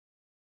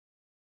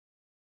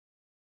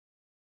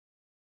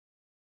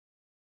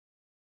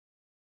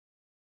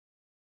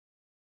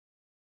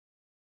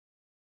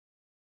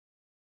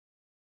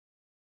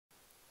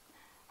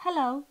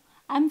Hello,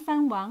 I'm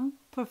Wang,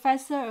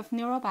 Professor of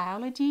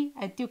Neurobiology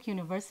at Duke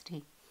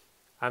University.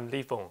 I'm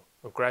Li Feng,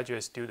 a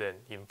graduate student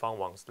in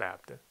Wang's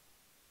lab.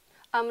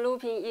 I'm Lu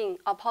Pingying,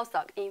 a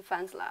postdoc in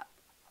Fan's lab.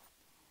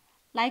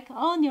 Like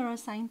all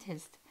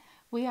neuroscientists,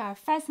 we are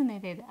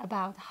fascinated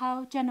about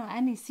how general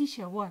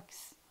anesthesia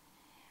works.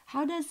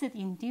 How does it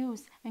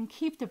induce and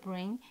keep the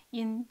brain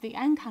in the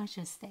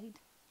unconscious state?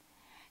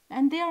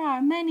 And there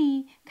are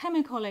many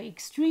chemically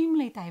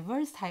extremely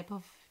diverse types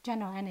of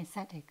general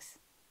anesthetics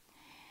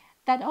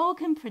that all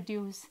can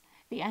produce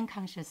the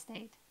unconscious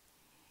state.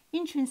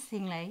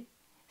 Interestingly,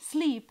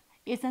 sleep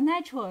is a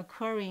natural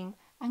occurring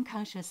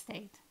unconscious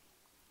state.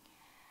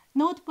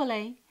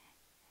 Notably,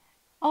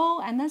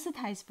 all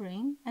anesthetized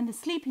brain and the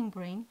sleeping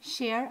brain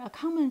share a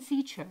common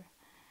feature,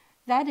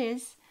 that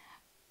is,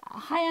 a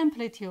high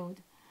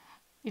amplitude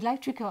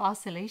electrical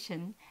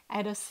oscillation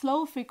at a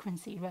slow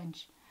frequency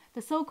range,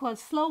 the so-called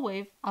slow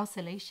wave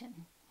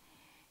oscillation.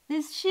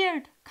 This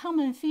shared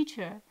common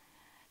feature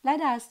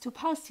led us to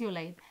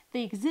postulate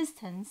the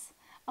existence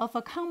of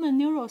a common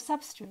neural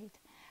substrate,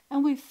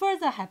 and we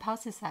further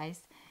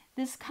hypothesized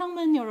this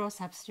common neural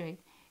substrate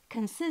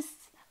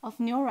consists of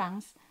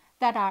neurons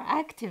that are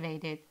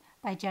activated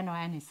by general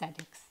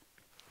anesthetics.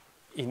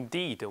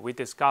 Indeed, we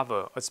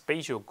discover a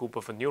spatial group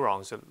of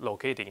neurons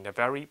located in the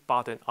very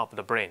bottom of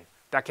the brain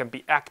that can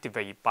be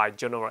activated by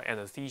general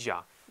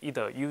anesthesia,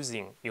 either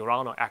using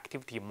neuronal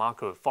activity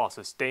marker force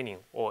staining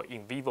or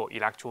in vivo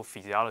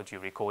electrophysiology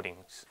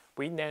recordings.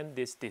 We name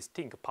this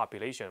distinct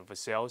population of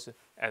cells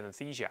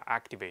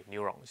anesthesia-activated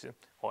neurons,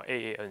 or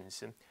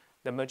AANs.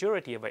 The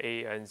majority of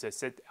AANs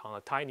sit on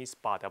a tiny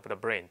spot of the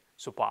brain,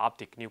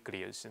 supraoptic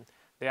nucleus.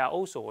 There are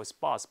also a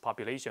sparse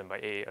population of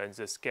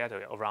AANs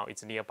scattered around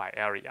its nearby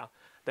area.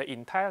 The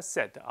entire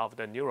set of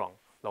the neuron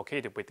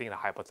located within the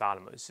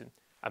hypothalamus,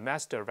 a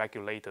master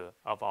regulator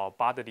of our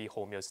bodily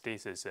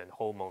homeostasis and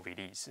hormone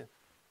release.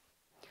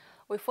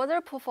 We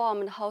further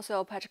performed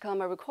whole-cell patch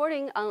camera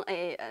recording on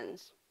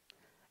AANs.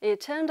 It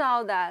turned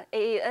out that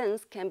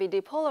AANs can be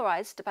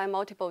depolarized by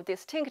multiple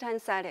distinct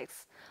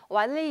anesthetics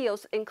widely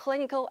used in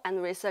clinical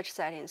and research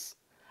settings,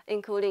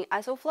 including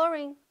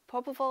isoflurane,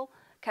 propofol,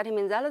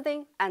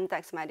 ketamine-xanthine, and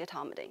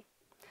dexmedetomidine,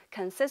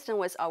 consistent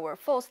with our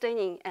full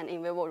staining and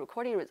in vivo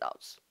recording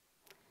results.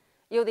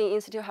 Using in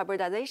situ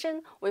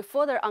hybridization, we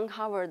further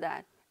uncovered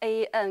that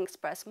AAN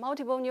express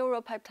multiple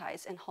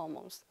neuropeptides and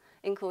hormones,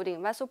 including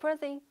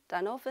vasopressin,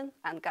 dynorphin,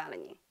 and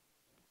ghrelin.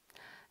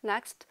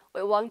 Next,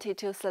 we wanted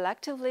to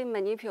selectively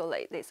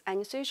manipulate these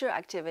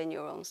anesthesia-activated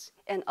neurons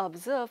and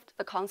observe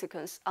the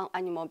consequence on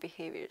animal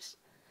behaviors.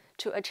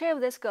 To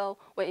achieve this goal,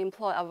 we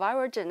employ a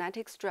viral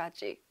genetic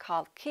strategy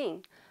called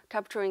KIN,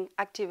 capturing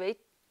activate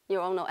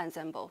neuronal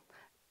ensemble,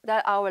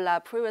 that our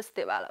lab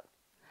previously developed,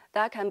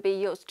 that can be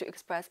used to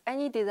express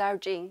any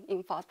desired gene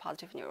in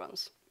false-positive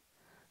neurons.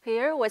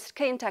 Here, with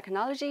KIN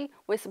technology,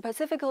 we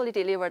specifically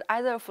delivered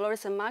either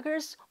fluorescent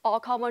markers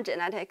or common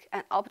genetic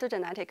and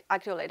optogenetic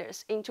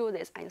activators into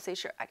these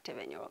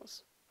anesthesia-activated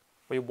neurons.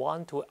 We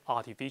want to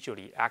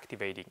artificially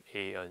activate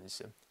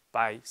AANs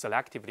by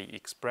selectively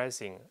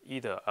expressing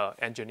either an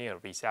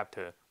engineered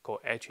receptor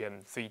called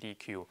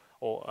HM3DQ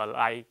or a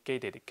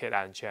ligated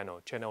cation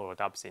channel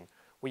rhodopsin.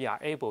 We are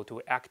able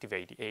to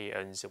activate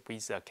AANs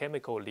with a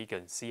chemical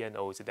ligand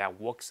CNOs that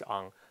works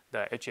on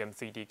the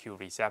HM3DQ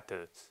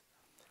receptors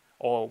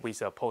or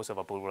with a pulse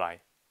of blue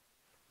light.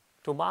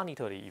 To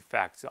monitor the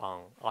effects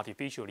on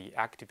artificially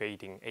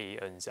activating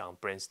AANs on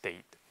brain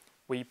state,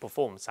 we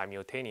perform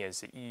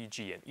simultaneous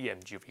EEG and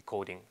EMG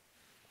recording.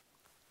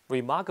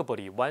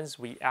 Remarkably, once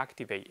we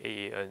activate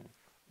AAN,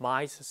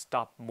 mice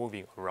stop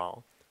moving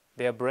around.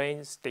 Their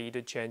brain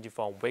state change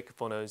from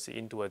wakefulness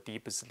into a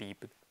deep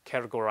sleep,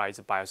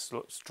 categorized by a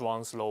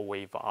strong slow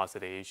wave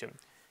oscillation.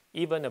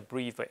 Even a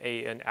brief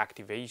AAN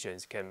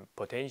activations can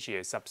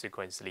potentiate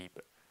subsequent sleep.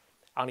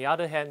 On the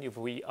other hand, if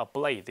we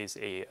ablate these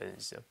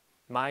AANs,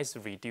 mice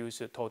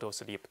reduce total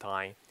sleep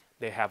time,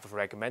 they have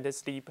fragmented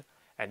sleep,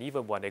 and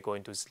even when they go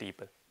into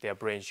sleep, their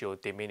brain shows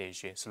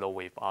diminishing slow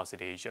wave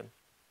oscillation.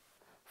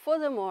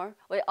 Furthermore,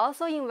 we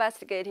also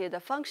investigated the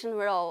function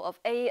role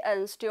of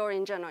AANs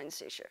during general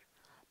anesthesia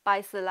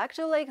by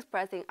selectively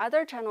expressing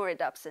either channel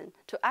rhodopsin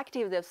to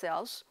activate the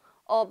cells,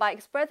 or by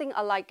expressing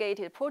a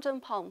ligated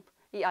proton pump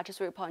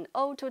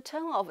ER3.0 to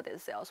turn off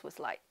these cells with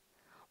light.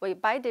 We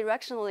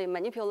bidirectionally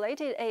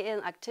manipulated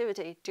AAN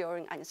activity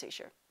during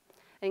anesthesia.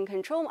 In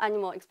control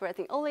animal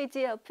expressing only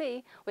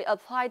GLP, we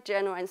applied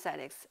general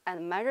anesthetics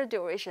and measured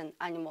duration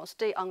animals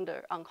stay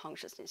under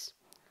unconsciousness.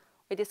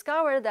 We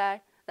discovered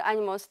that the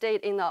animal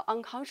stayed in the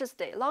unconscious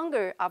state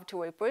longer after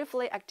we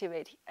briefly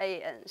activate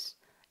AANs.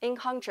 In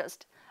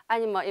contrast,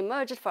 animal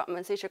emerged from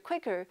anesthesia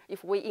quicker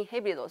if we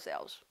inhibit those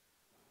cells.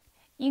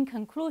 In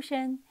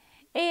conclusion,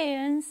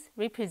 AANs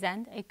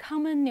represent a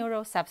common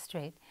neural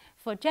substrate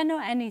for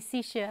general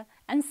anesthesia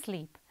and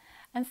sleep,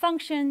 and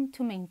function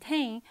to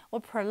maintain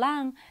or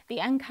prolong the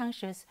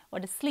unconscious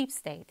or the sleep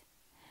state.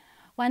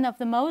 One of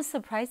the most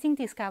surprising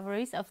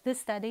discoveries of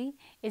this study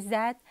is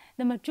that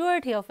the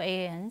majority of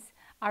AANs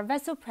are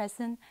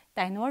vasopressin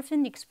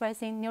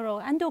dynorphin-expressing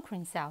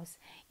neuroendocrine cells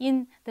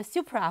in the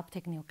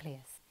supraoptic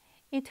nucleus.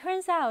 It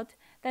turns out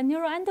that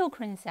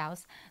neuroendocrine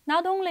cells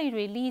not only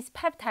release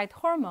peptide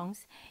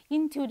hormones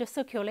into the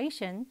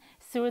circulation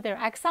through their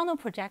axonal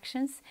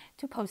projections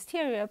to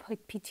posterior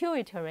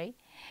pituitary,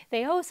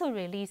 they also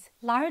release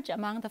large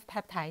amount of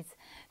peptides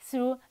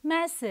through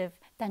massive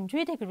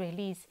dendritic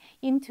release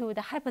into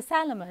the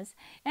hypothalamus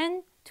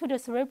and to the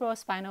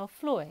cerebrospinal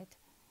fluid.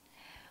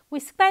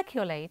 We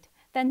speculate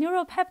that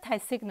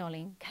neuropeptide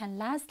signaling can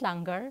last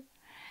longer,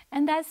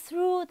 and that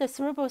through the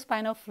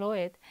cerebrospinal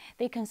fluid,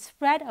 they can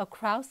spread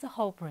across the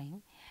whole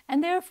brain,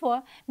 and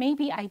therefore may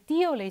be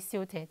ideally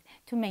suited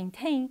to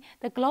maintain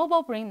the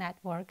global brain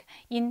network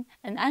in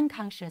an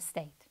unconscious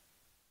state.